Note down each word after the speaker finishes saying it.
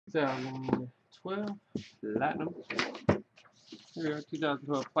2012 Platinum. Here we are,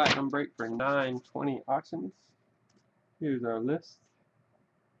 2012 Platinum break for 920 auctions. Here's our list.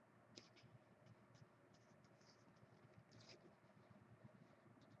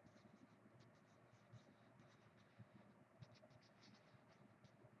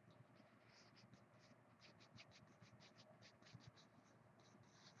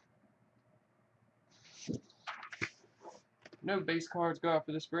 No base cards go out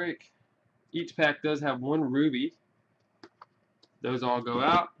for this break. Each pack does have one ruby. Those all go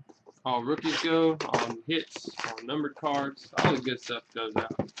out. All rookies go. All hits. All numbered cards. All the good stuff goes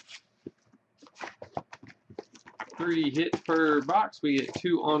out. 3 hits per box. We get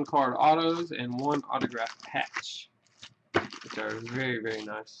 2 on-card autos and 1 autograph patch, which are very, very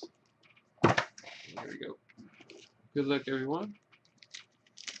nice. There we go. Good luck, everyone.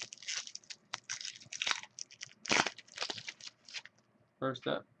 First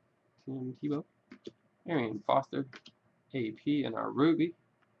up, Team Tebow, Arian Foster, AP, and our Ruby,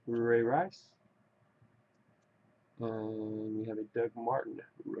 Ray Rice. And we have a Doug Martin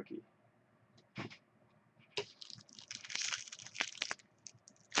rookie.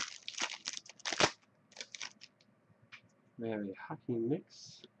 We have a Hakeem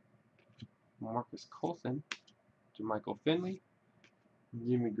Nicks, Marcus Colson, Jermichael Finley,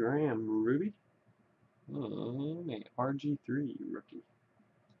 Jimmy Graham Ruby, and a RG3 rookie.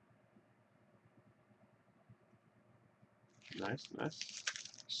 Nice, nice.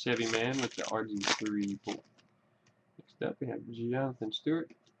 Chevy Man with the RG3 pull. Next up, we have Jonathan Stewart,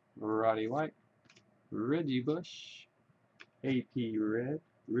 Roddy White, Reggie Bush, AP Red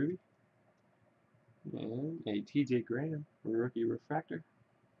Ruby, and a TJ Graham rookie refractor.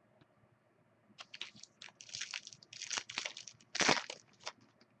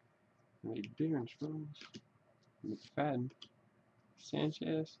 We have Darren Sproles, McFadden,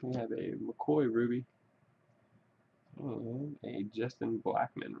 Sanchez. We have a McCoy Ruby, and a Justin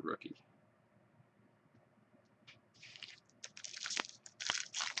Blackman rookie.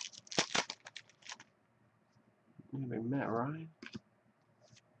 We have a Matt Ryan,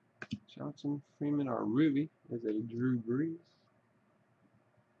 Johnson Freeman. Our Ruby is a Drew Brees,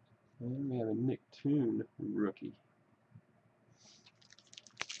 and we have a Nick Toon rookie.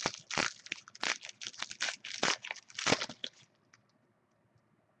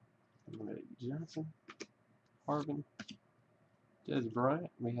 We have a Johnson, Harvin, Des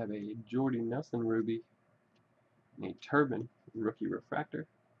Bryant. We have a Jordy Nelson Ruby, and a Turban rookie refractor.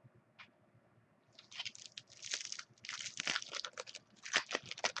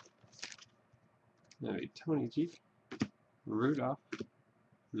 We have a Tony G, Rudolph,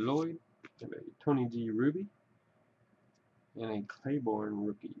 Lloyd. We have a Tony G Ruby, and a Claiborne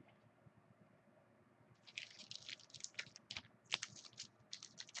rookie.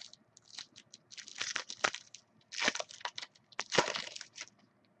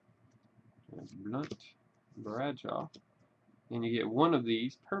 Blunt, Bradshaw, and you get one of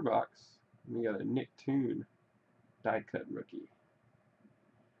these per box. And we got a Nick Toon die cut rookie.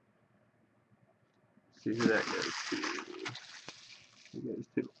 See who that goes to. It goes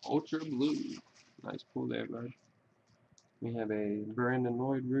to Ultra Blue. Nice pull there, bud. We have a Brandon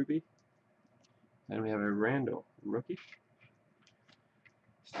Lloyd Ruby, and we have a Randall rookie.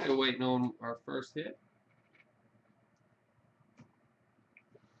 Still waiting on our first hit.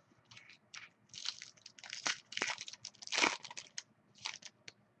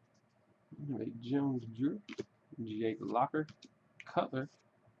 We have a Jones Drew, Jake Locker, Cutler,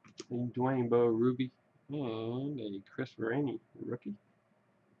 a Dwayne Bowe Ruby, and a Chris Rainey rookie.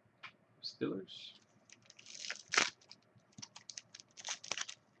 Steelers.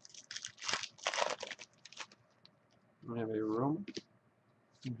 We have a Roma,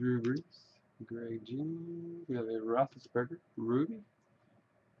 Drew Brees, Greg Jennings. We have a Roethlisberger Ruby,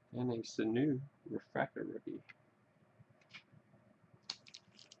 and a Sanu refractor rookie.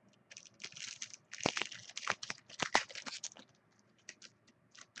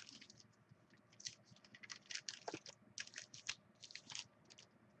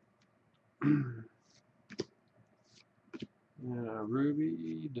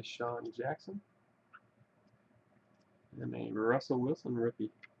 Ruby, Deshaun Jackson, and a Russell Wilson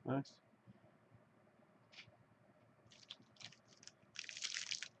rookie. Nice.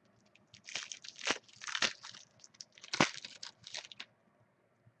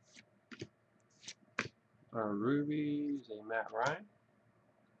 Our Ruby is a Matt Ryan.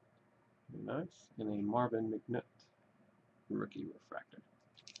 Nice. And a Marvin McNutt rookie refractor.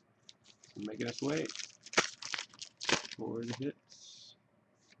 Making us wait for the hits.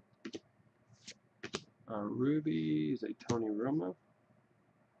 Our Ruby is a Tony Romo.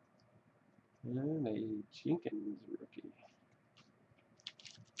 And a Jenkins rookie.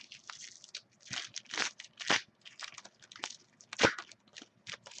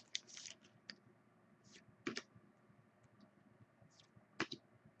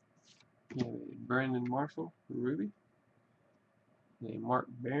 We have a Brandon Marshall Ruby. And a Mark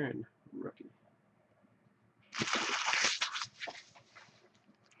Barron rookie.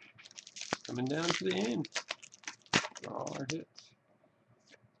 Coming down to the end. All our hits.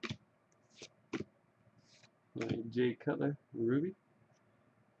 A Jay Cutler Ruby.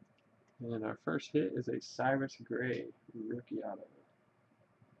 And our first hit is a Cyrus Gray rookie auto.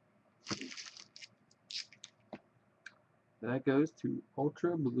 That goes to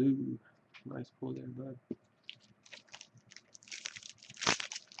Ultra Blue. Nice pull there, bud.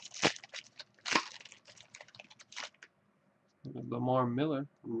 Lamar Miller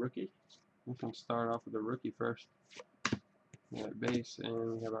rookie. We can start off with the rookie first. We got base,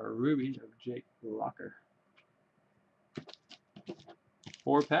 and we have our Ruby of Jake Locker.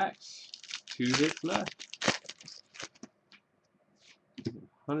 4 packs, 2 hits left.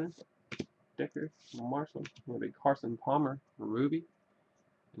 Hunter, Decker, Marshall, we have a Carson Palmer Ruby,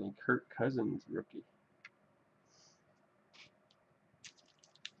 and a Kirk Cousins rookie.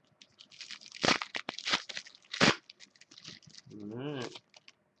 Alright.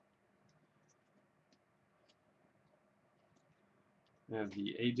 We have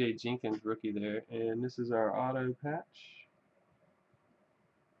the AJ Jenkins rookie there, and this is our auto patch.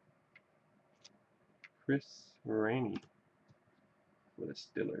 Chris Rainey for the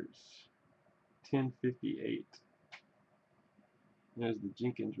Steelers. 1058. There's the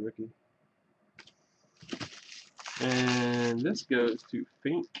Jenkins rookie. And this goes to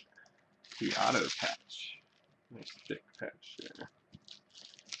Fink, the auto patch. Nice thick patch there.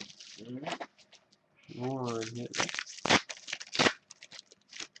 Alright. One hit left.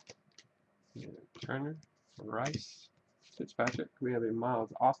 Yeah, Turner, Rice, Fitzpatrick. We have a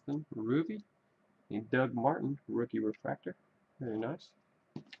Miles Austin Ruby, a Doug Martin rookie refractor. Very nice.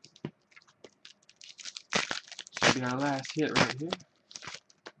 Should be our last hit right here.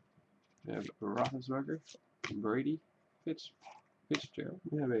 We have Roethlisberger, Brady, Fitzgerald.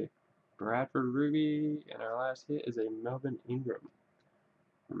 We have a Bradford Ruby, and our last hit is a Melvin Ingram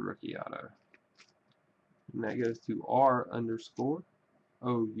rookie auto. And that goes to R_OUN.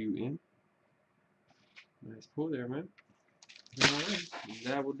 Nice pull there, man. Alright,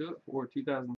 that will do it for 2000.